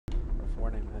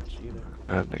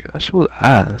Nigga, that shit was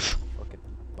ass. Fucking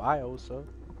bio, so.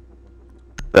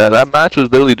 That match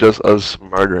was literally just us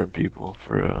murdering people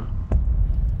for real.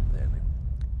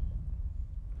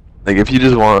 Like if you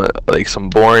just want like some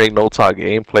boring no talk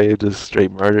gameplay, just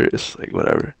straight murder, it's like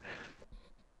whatever.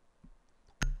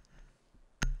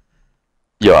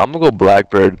 Yo, I'm gonna go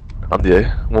Blackbird on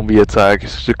the 1B attack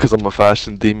just because I'm a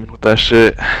fashion demon with that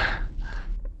shit.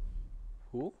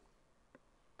 Who?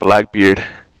 Blackbeard.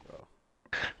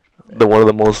 The one of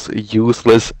the most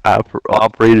useless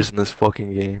operators in this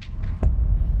fucking game.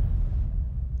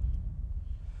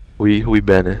 We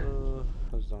ban it.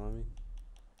 Zombie.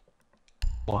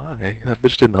 Why? That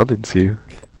bitch did nothing to you.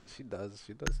 She does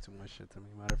too much shit to me,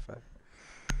 matter of fact.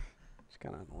 She's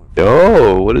kinda annoying.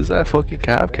 Yo, what is that fucking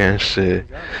Capcan shit?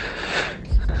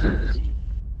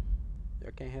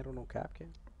 Y'all can't handle no Capcan?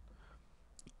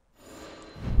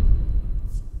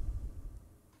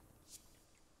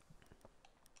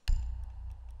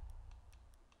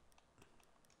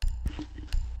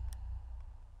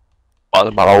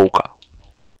 Padre mala boca.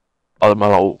 Padre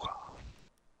mala boca.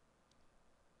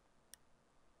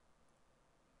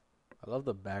 I love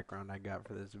the background I got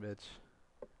for this bitch.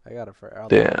 I got it for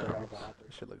Damn.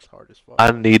 This shit looks hard as fuck.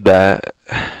 I need that.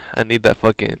 I need that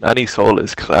fucking. I need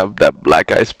Solus because I have that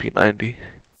Black Ice P90.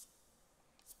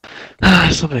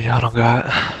 Something y'all don't got.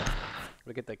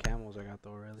 Look at the camos I got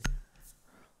though, really.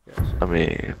 I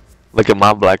mean, look at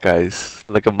my Black Ice.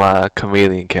 Look at my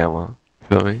chameleon camo.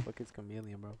 Feel me? Look, it's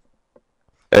chameleon, bro.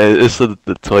 It's the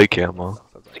toy camo.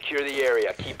 Secure the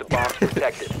area. Keep the bombs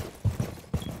protected.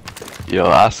 Yo,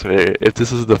 I swear, if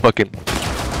this is the fucking,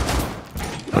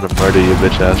 I'm gonna murder your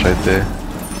bitch ass right there.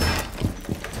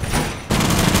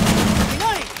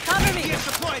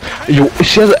 Yo,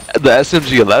 she has the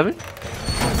SMG-11?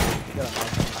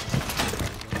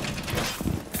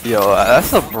 Yo,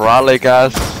 that's a brolic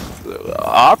ass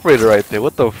operator right there.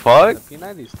 What the fuck? The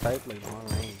P90's type like long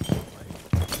range.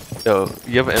 Like... Yo,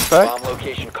 you have an impact? Bomb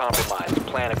location compromised.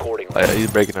 Plan accordingly. Oh yeah, he's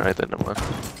breaking it right there. Never mind.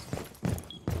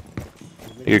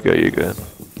 You're good. You're good.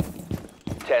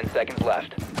 10 seconds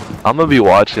left. I'm gonna be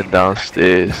watching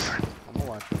downstairs. I'm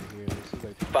gonna watch from here. This is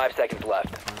like 5 seconds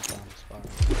left.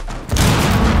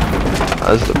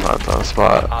 That's the prime time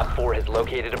spot. Op 4 has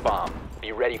located a bomb.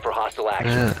 Be ready for hostile action.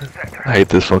 Man, I hate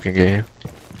this fucking game.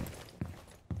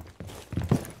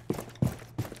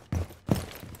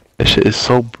 This shit is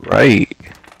so bright.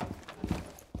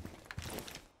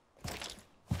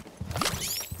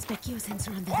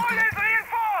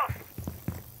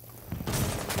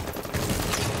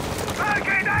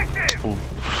 Ooh,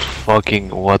 fucking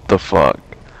what the fuck?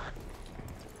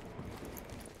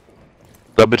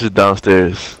 That bitch is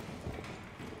downstairs.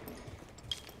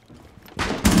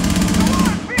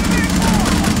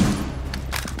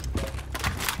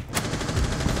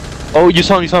 Oh, you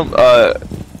saw him,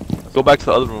 go back to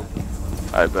the other room.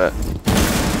 I bet.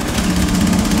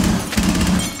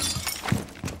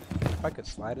 If I could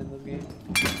slide in this game.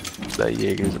 That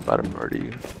Jaeger's about to murder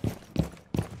you.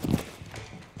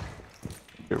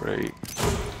 You're right.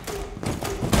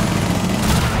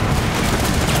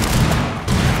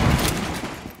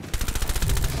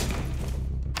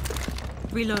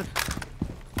 Reload.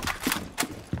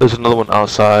 There's another one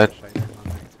outside.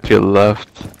 To your left.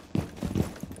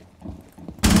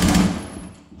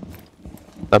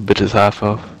 That bitch is half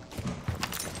off.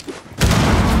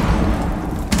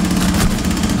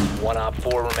 One op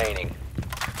 4 remaining.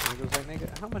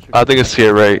 I think it's to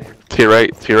your right. To your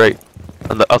right. To your right.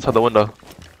 On the outside the window.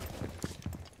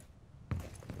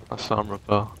 I saw him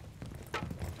rappel.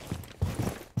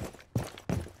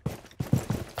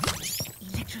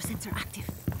 Electrosensor active.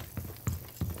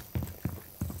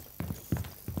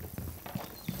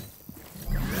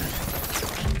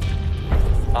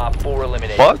 Op 4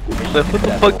 eliminated. Fuck? What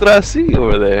the fuck did I see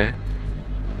over there?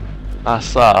 I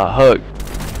saw a hook.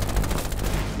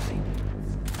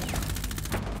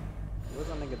 What's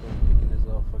that nigga doing picking his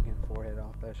little fucking forehead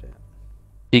off that shit?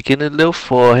 Peeking his little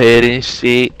forehead and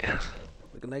shit.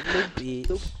 Looking like a little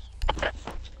bitch.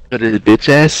 Got his bitch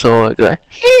ass sword. Like,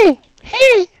 hey,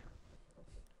 hey.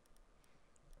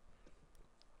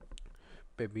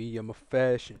 Baby, I'm a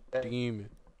fashion demon.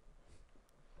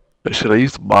 Should I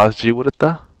use the boss G with it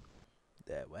though?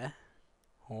 That what?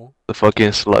 Huh? The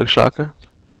fucking slug shotgun?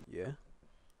 Yeah.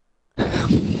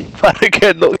 I didn't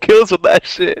get no kills with that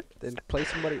shit. Then play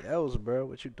somebody else, bro.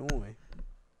 What you doing?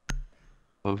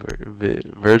 Oh,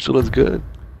 Virgil is good.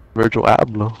 Virgil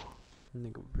Abloh.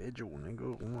 Nigga, Vigil,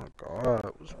 nigga. Oh my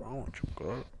god. What's wrong with you,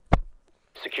 god?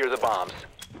 Secure the bombs.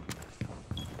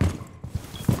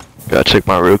 Gotta check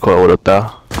my recoil with it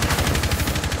though.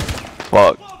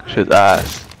 Fuck. Shit's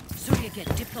ass. Surya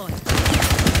get deployed.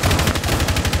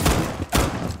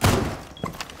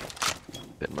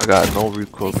 I got no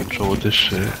recoil control with this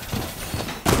shit.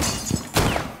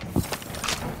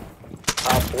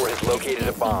 Op 4 has located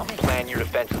a bomb. Plan your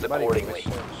defenses accordingly. He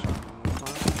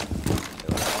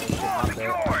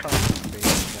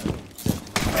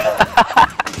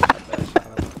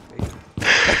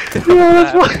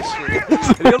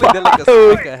only did like a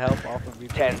spike of health off of me.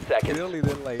 10 He seconds. only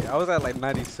did like, I was at like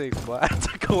 96, but I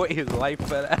took away his life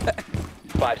for that.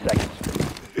 5 seconds.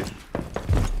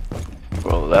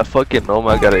 Bro, that fucking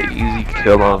Nomad got an easy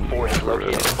kill on me. For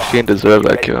real. She didn't deserve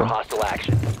that Ready for kill. hostile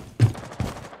action.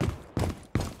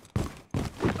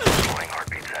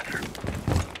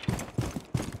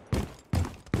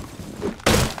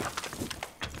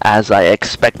 As I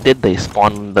expected, they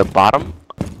spawned on the bottom.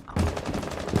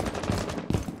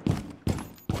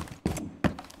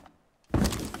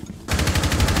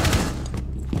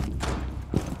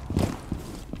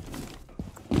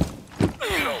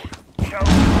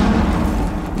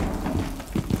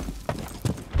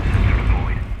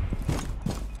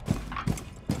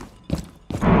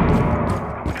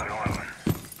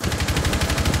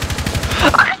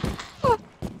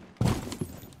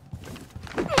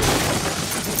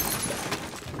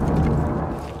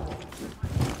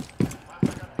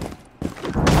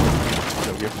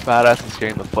 Your fat ass is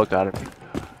scaring the fuck out of me.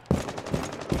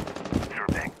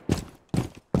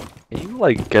 Can you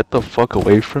like get the fuck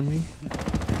away from me?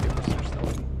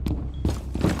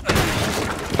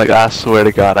 Like I swear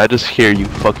to God, I just hear you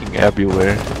fucking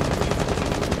everywhere.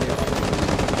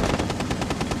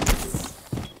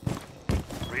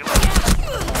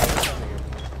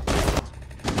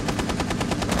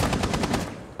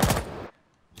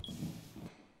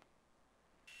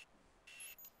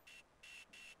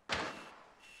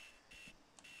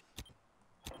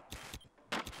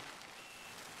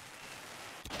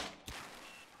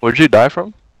 Where'd you die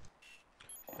from?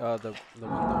 The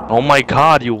window. Oh my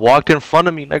God, you walked in front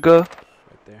of me, nigga.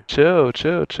 Right there. Chill.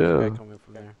 Guy coming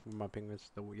from there. With my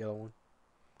penguins, the yellow one.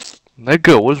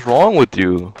 Nigga, what's wrong with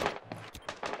you?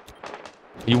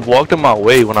 You walked in my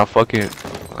way when I fucking...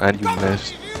 and you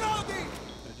missed.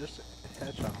 Just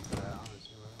headshot him for that,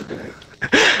 honestly,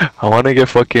 bro. I wanna get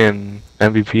fucking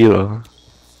MVP though.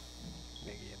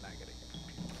 Nigga, you're not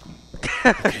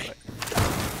gonna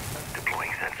get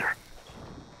Deploying sensor.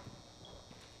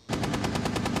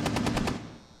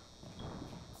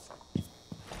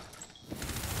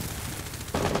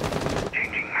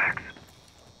 Changing max.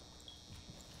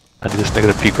 I need this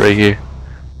nigga to peek right here.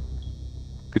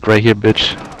 Peek right here,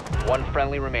 bitch. One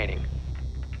friendly remaining.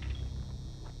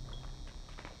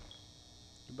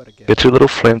 You better Get your little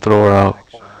flamethrower out.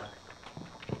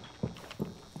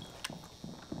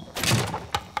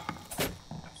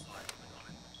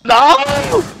 No!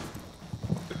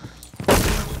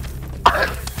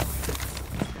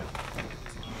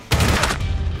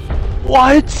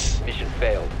 What? Mission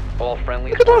failed. All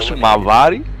friendlies Look at were those my eliminated.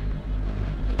 body.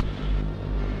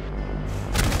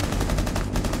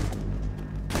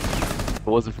 If it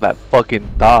wasn't for that fucking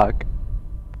dog.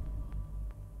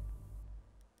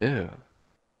 Yeah.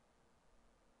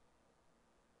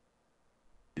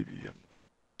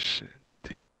 Shit.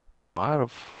 Why the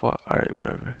fuck? Alright,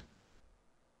 whatever.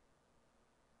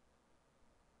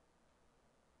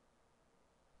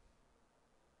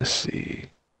 Let's see.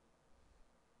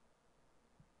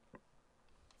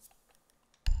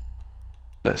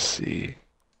 Let's see.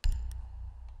 I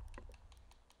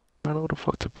don't know what the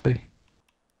fuck to play.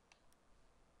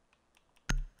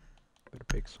 Better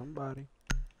pick somebody.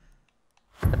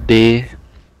 D.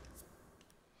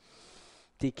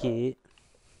 Ticket.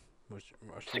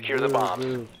 Secure the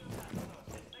bombs.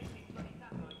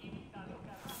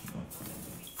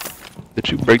 Did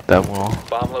you break that wall?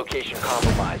 Bomb location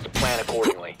compromised. Plan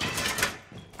accordingly.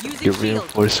 Using You shield.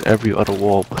 reinforce every other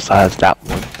wall besides that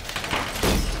one.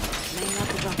 Laying out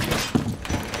the drop.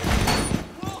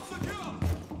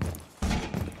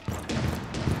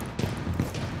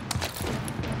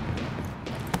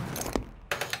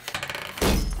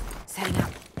 Setting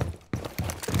up.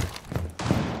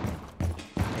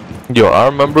 Yo, I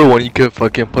remember when you could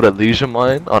fucking put a lesion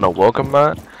mine on a welcome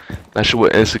mat. That shit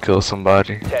would insta kill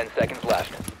somebody. 10 seconds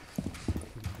left.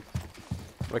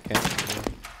 Okay.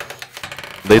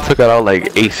 They took it out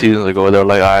like 8 seasons ago. They were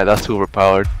like, alright, that's too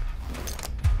overpowered.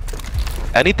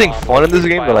 Anything fun in this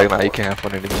game? They're like, nah, you can't have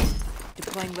fun anymore.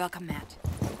 Deploying welcome mat.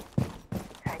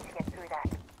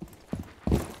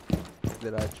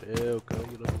 Did I chill? Cause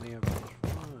you don't need much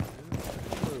fun.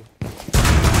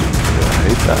 I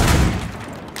hate that.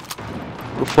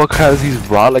 Who the fuck has these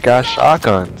brolic ass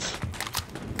shotguns?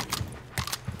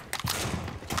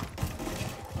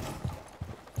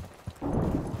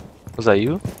 Was that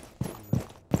you?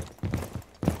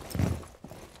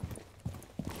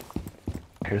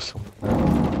 hear someone.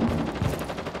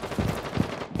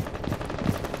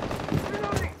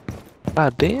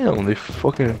 God damn, they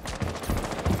fucking.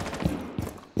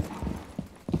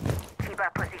 Keep our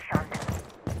position.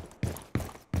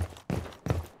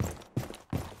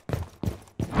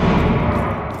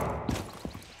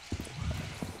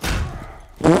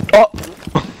 Oh!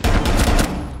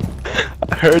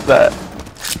 I heard that.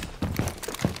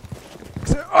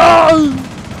 Oh!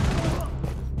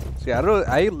 See, I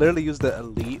literally use the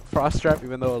elite frost trap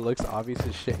even though it looks obvious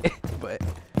as shit, but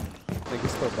niggas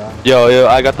still die. Yo,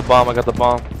 I got the bomb, I got the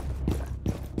bomb.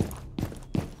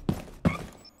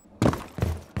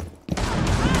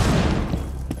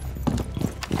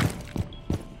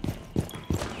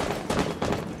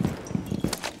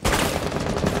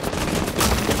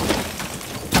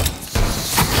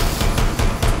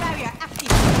 Barrier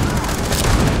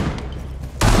active.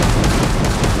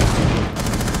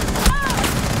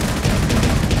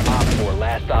 Op 4,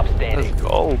 last stop standing. Let's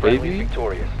go, Friendly baby.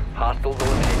 victorious. Hostiles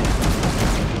eliminated.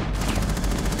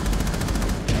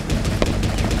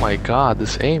 Oh my god,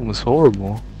 this aim was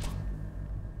horrible.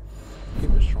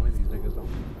 Keep destroying these niggas though.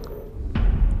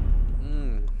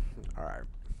 Alright.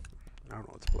 I don't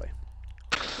know what to play.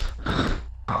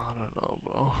 I don't know,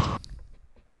 bro.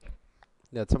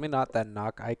 Yeah, tell me not that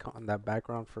knock icon, that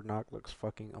background for knock looks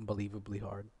fucking unbelievably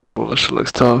hard. Well, she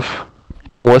looks tough.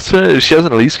 What's her? She has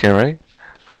an elite skin, right?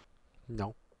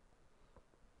 No.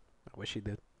 I wish he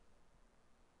did.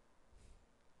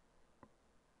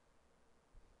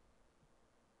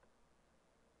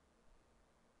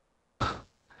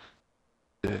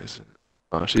 Yes.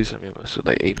 Oh, she sent me a message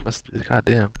like 8 messages. God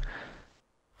damn.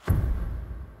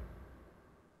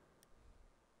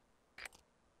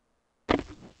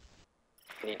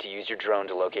 Need to use your drone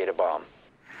to locate a bomb.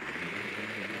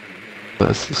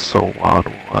 This is so wild.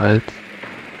 What?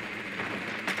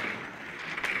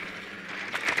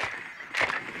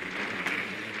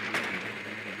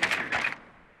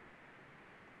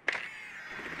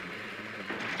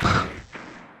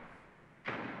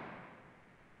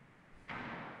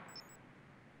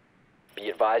 Be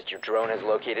advised your drone has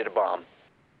located a bomb.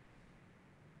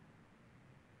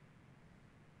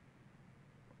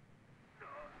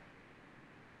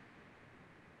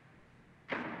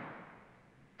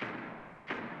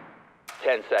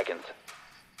 Ten seconds.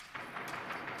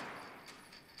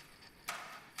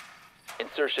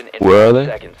 Insertion in Where are 5 they?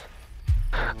 seconds.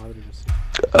 I don't even see.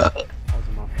 That was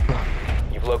a mouth.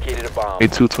 You've located a bomb. Me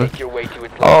too, twin. Make your way to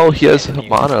its Oh, location he has and defuse it.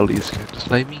 Habana elite skin,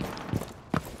 just like me.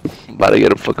 About to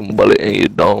get a fucking bullet in your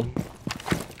dome.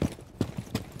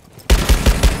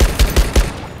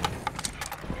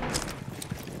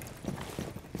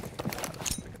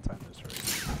 Let's make a time this right.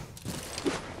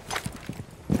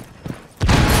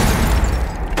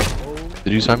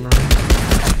 Did you time it right?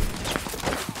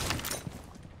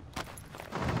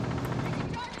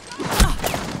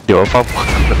 Yo, if I'm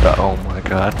fucking with that, oh my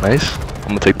god, nice. I'm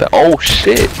gonna take that. Oh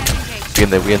shit! We in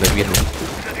there, we in there, we in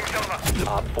there.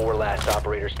 Op 4 last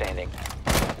operator standing.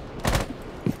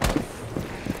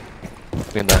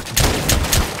 We in that.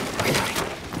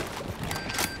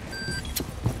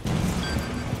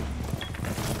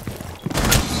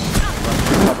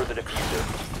 Cover the diffuser.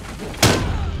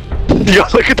 Yo,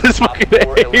 look at this fucking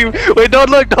four aim! eliminated. Wait, don't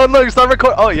look, stop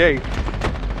recording. Oh, yay.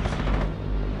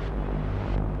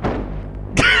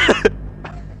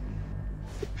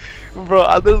 Bro,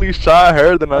 I literally shot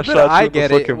her, then I How did shot I you in the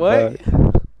get it? fucking What?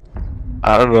 back.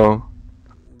 I don't know.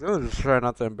 I'm just trying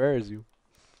not to embarrass you.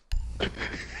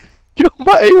 Yo,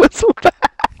 my aim was so bad.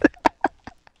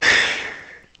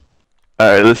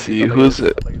 Alright, let's see, who's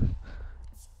it?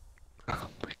 Oh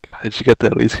my god, did you get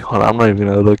that least? Hold on, I'm not even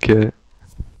gonna look yet.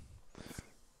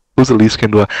 Who's the least skin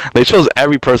do I? They chose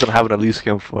every person having a least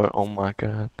skin for. Oh my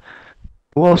god.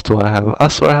 Who else do I have? I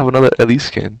swear I have another elite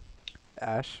skin.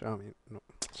 Ash, I mean, no.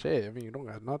 Shit, I mean, you don't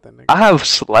got nothing, nigga. I have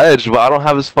Sledge, but I don't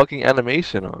have his fucking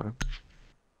animation on.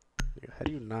 How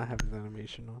do you not have his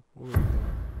animation on? What are you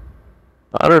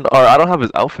doing? I don't have his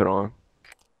outfit on.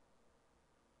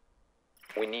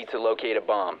 We need to locate a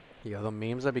bomb. Yeah, the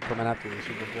memes that be coming after the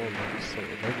Super Bowl, like, so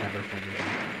they're never funny.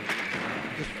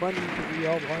 It's funny because we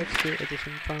all watched it at the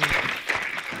same time.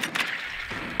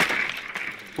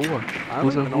 Who? I don't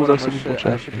Who's even our- know who's what our I Super Bowl should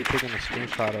champion? be taking a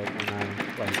screenshot of when I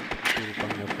like do the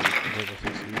thumbnail for Rainbow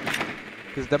Six Siege.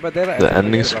 Because The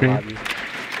ending screen?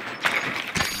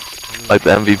 Like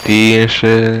the MVP and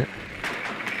shit.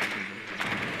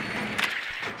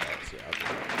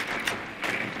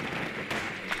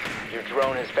 Your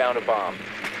drone has found a bomb.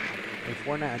 In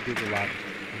Fortnite, I do a lot.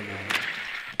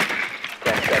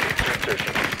 10 seconds to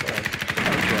insertion.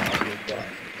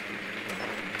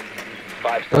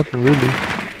 5 seconds. Nothing really.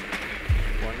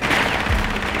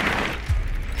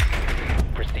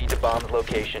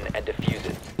 location and defuse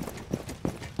it.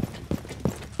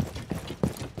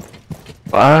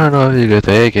 I don't know if you could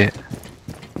take it.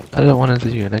 I don't want to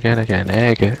see you again, again.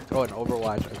 Oh, in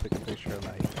Overwatch, I took a picture of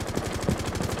like.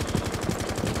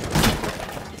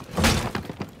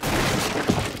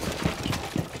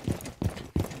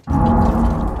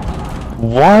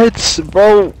 What,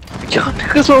 bro? Y'all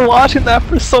niggas were watching that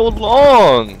for so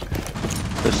long.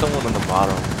 There's someone on the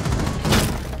bottom.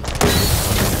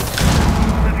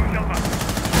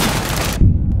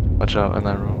 Watch out in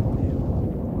that room.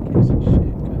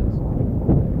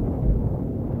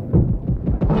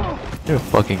 You're a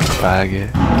fucking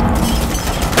faggot. My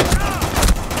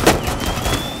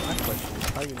question is,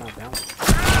 how you not down?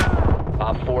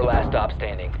 Op 4 last stop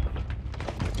standing.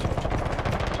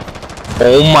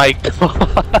 Oh my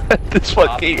god, this Op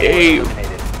fucking 4 ape.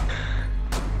 eliminated.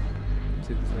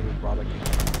 See this nigga brother.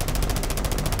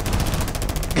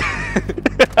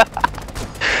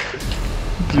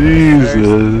 Jesus.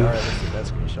 Alright, let's see that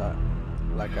screenshot.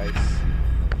 Black ice.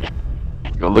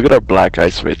 Yo, look at our black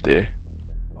ice right there.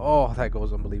 Oh, that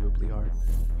goes unbelievably hard.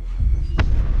 I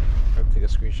don't take a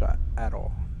screenshot at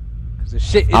all. Cause this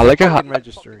shit is I like it fucking how-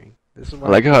 registering. This is I why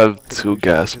like how I have take a two screenshot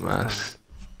gas in this time. masks.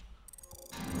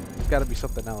 There's gotta be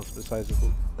something else besides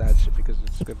that shit because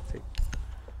it's gonna take.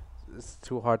 It's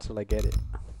too hard to like get it.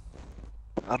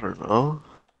 I don't know.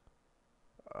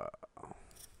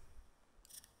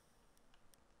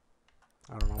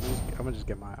 I don't know. I'm gonna just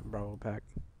get my Bravo pack.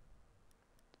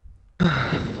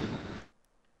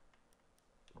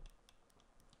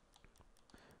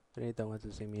 Fenito wants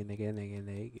to see me nigga.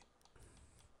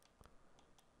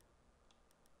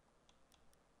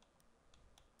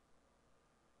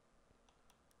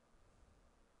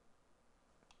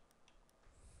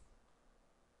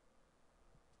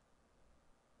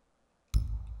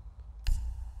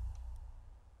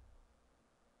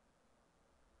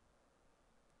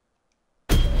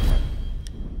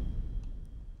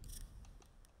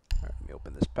 Alright, let me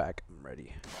open this pack. I'm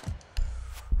ready.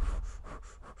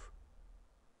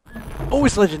 Oh,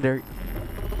 it's legendary.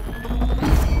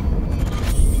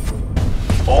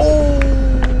 Oh!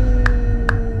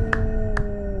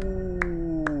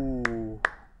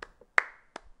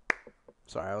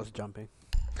 Sorry, I was jumping.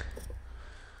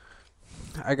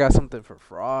 I got something for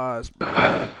Frost, bro.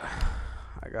 I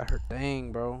got her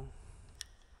thing, bro.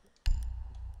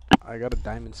 I got a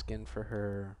diamond skin for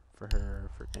her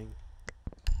thing.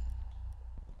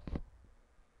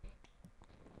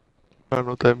 I don't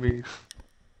know what that means.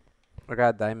 I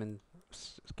got a diamond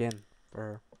skin for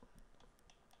her.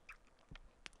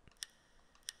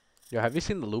 Yo, have you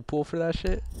seen the loophole for that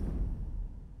shit?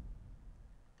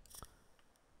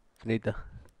 Finita.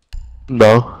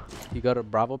 No. You go to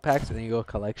Bravo packs and then you go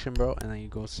collection, bro, and then you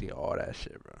go see all that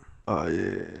shit, bro. Oh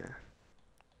yeah.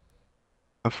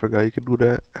 I forgot you could do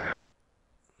that.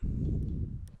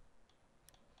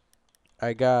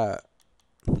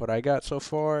 What I got so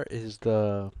far is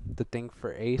the thing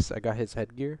for Ace. I got his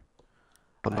headgear.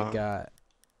 I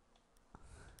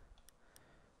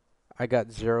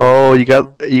got zero. Oh, you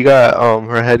uniform. got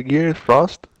her headgear,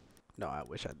 Frost. No, I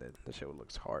wish I did. That shit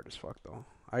looks hard as fuck though.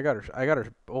 I got her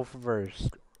both of her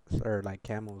or like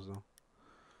camos though.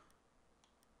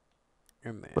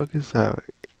 Your man. What is that?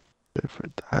 For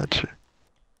Thatcher.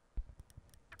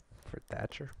 For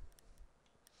Thatcher.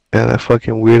 Yeah, that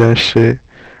fucking weird ass shit.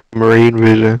 Marine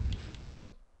vision.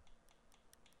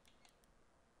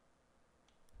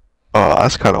 Oh,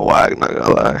 that's kind of whack, not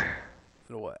gonna lie.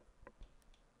 What?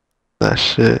 That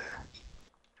shit.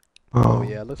 Oh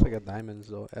yeah, it looks like a diamonds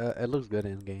though. It looks good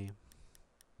in game.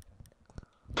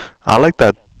 I like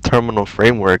that terminal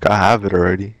framework. I have it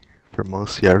already for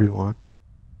mostly everyone.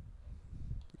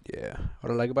 Yeah.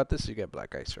 What I like about this, you get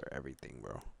black ice for everything,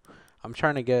 bro. I'm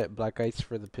trying to get black ice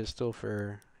for the pistol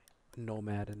for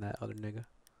Nomad and that other nigga.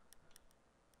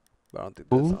 But I don't think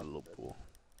that's Who? on Liverpool.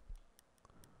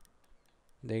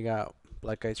 They got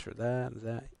black ice for that and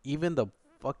that. Even the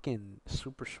fucking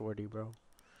super shorty, bro.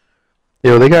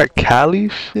 Yo, they got Cali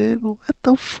shit? What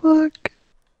the fuck?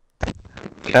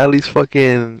 Cali's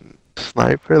fucking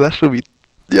sniper? That should be...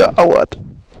 Yeah, what?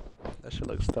 That shit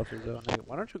looks tough as hell, nigga.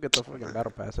 Why don't you get the fucking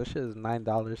battle pass? That shit is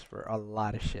 $9 for a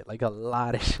lot of shit. Like a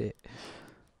lot of shit.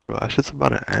 Bro, that shit's about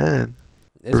to end.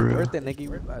 It's For real. worth it,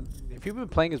 nigga. If you've been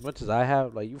playing as much as I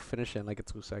have, like you finish it in like in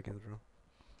 2 seconds, bro.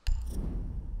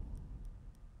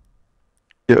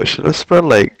 Yo, should I spend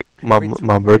like my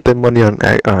birthday money on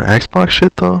Xbox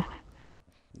shit though?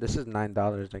 This is $9,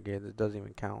 nigga. It doesn't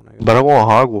even count, nigga. But I want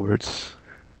Hogwarts.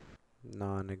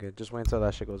 Nah, nigga. Just wait until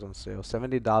that shit goes on sale.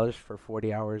 $70 for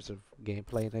 40 hours of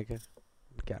gameplay, nigga. You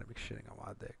gotta be shitting on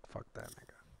my dick. Fuck that,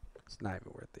 nigga. It's not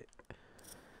even worth it.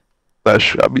 That's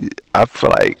true. I feel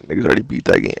like niggas already beat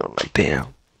that game. I'm like,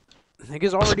 damn.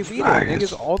 Niggas already beat it. Faggots.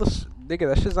 Niggas all this. Nigga,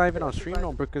 that shit's not even on stream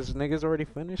no because niggas already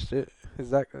finished it.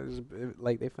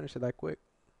 Like they finished it that quick?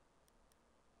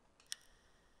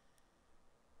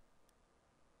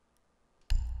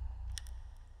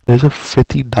 There's a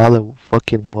 $50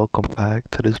 fucking welcome pack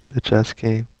to this bitch ass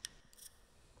game.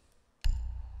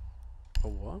 A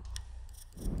what?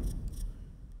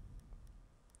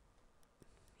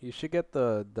 You should get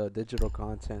the digital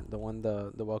content, the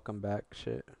welcome back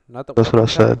shit. Not the That's what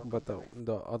I welcome pack, said. but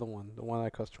the other one, the one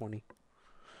that costs 20.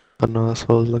 I know that's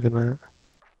what I was looking at.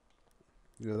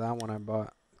 Yeah, that one I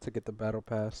bought to get the battle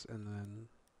pass and then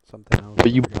something else.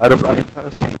 But you buy the battle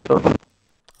pass?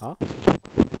 Huh?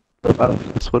 The battle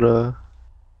pass with a.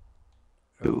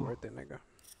 It was Ooh. worth it, nigga.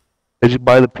 Did you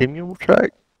buy the premium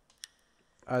track?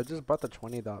 I just bought the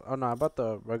 $20. Oh no, I bought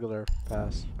the regular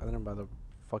pass. I didn't buy the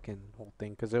fucking whole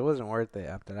thing because it wasn't worth it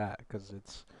after that. Because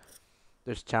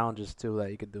there's challenges too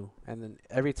that you could do, and then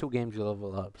every 2 games you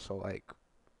level up. So like,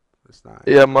 it's not.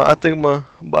 Yeah, I think I'm gonna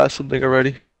buy something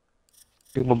already.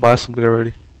 I think I'm gonna buy something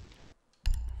already.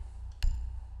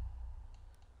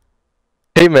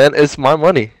 Hey man, it's my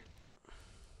money.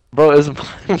 Bro, it's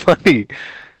my money.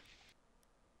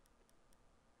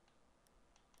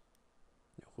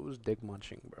 Who's dick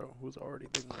munching, bro? Who's already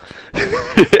dick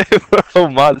munching? Bro,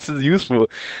 ma, this is useful.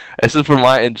 This is for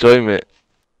my enjoyment.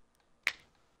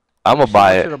 I'm gonna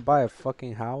buy You it. should have buy a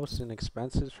fucking house and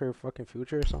expenses for your fucking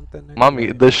future or something. Nigga. Mommy,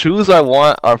 Like, the shoes I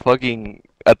want are fucking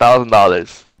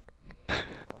 $1,000.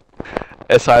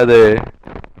 It's either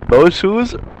those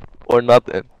shoes or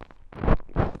nothing.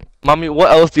 Mommy, what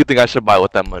else do you think I should buy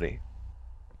with that money?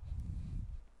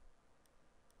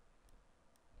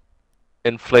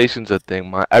 Inflation's a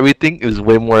thing, man. Everything is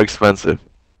way more expensive.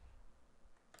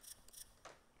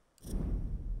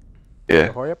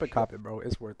 Yeah. hurry up and cop it, bro.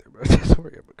 It's worth it, bro. Just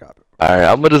hurry up and cop it. Bro. Alright,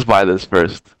 I'm gonna just buy this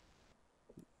first.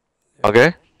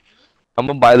 Okay? I'm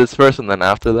gonna buy this first and then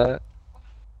after that,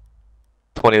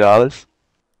 $20.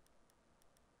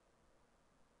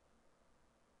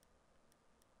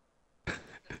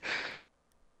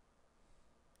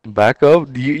 Back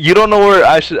up? You don't know where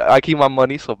I keep my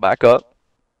money, so back up.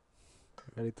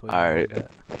 Already told your mom Alright.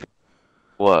 that.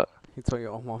 What? He told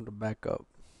your mom to back up.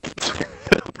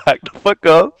 Back the fuck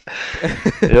up.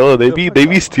 Yo, they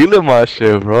be stealing my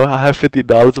shit, bro. I had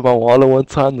 $50 in my wallet one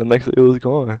time, the next day it was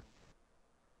gone.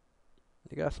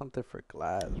 You got something for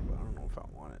glass, but I don't know if I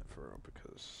want it for real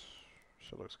because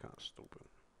shit looks kind of stupid.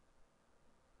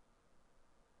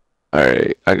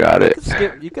 Alright, I got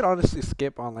it. You could honestly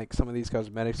skip on like some of these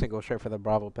cosmetics and go straight for the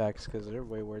Bravo packs because they're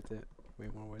way worth it. Way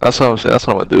more worth That's it. what I'm saying. That's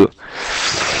what I'm gonna do.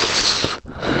 These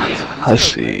Let's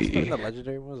cosmetics, even see. the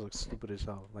legendary ones look stupid as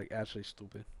hell. Like actually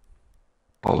stupid.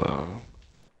 Hold on.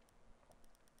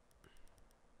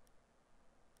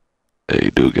 Yeah,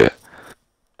 you do get.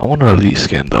 I want an elite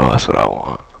skin though. That's what I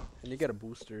want. And you get a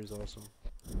boosters also.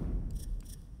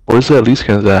 Where's the elite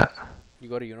skins at? You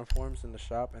go to uniforms in the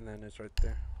shop and then it's right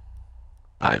there.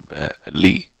 I bet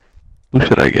elite. Who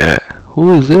should I get?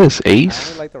 Who is this? I Ace?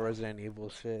 only like the Resident Evil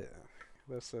shit.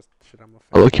 That's the shit I'm a fan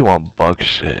Oh, look, you want bug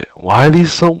shit. Why are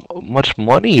these so much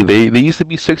money? They used to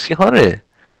be 1,600.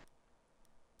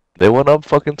 They went up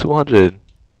fucking 200.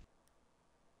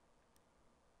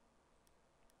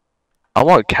 I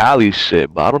want Cali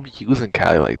shit, but I don't be using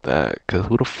Cali like that. Cause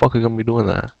who the fuck is gonna be doing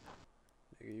that?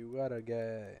 You gotta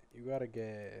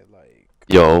get like.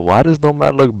 Yo, why does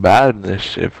Nomad look bad in this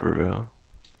shit for real?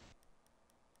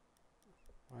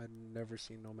 I've never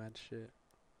seen Nomad shit.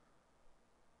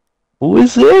 Who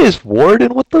is this?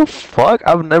 Warden? What the fuck?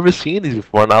 I've never seen these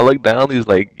before, and I looked down these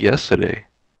like yesterday.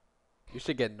 You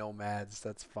should get Nomads.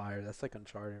 That's fire. That's like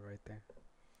Uncharted right there.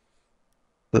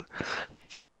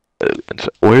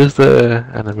 Where's the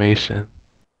animation?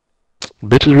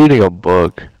 Bitch is reading a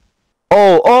book.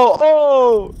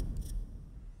 Oh!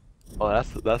 Oh,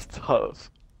 that's tough.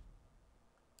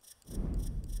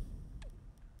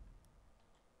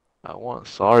 I want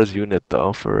SARS unit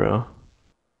though, for real.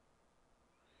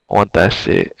 I want that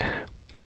shit.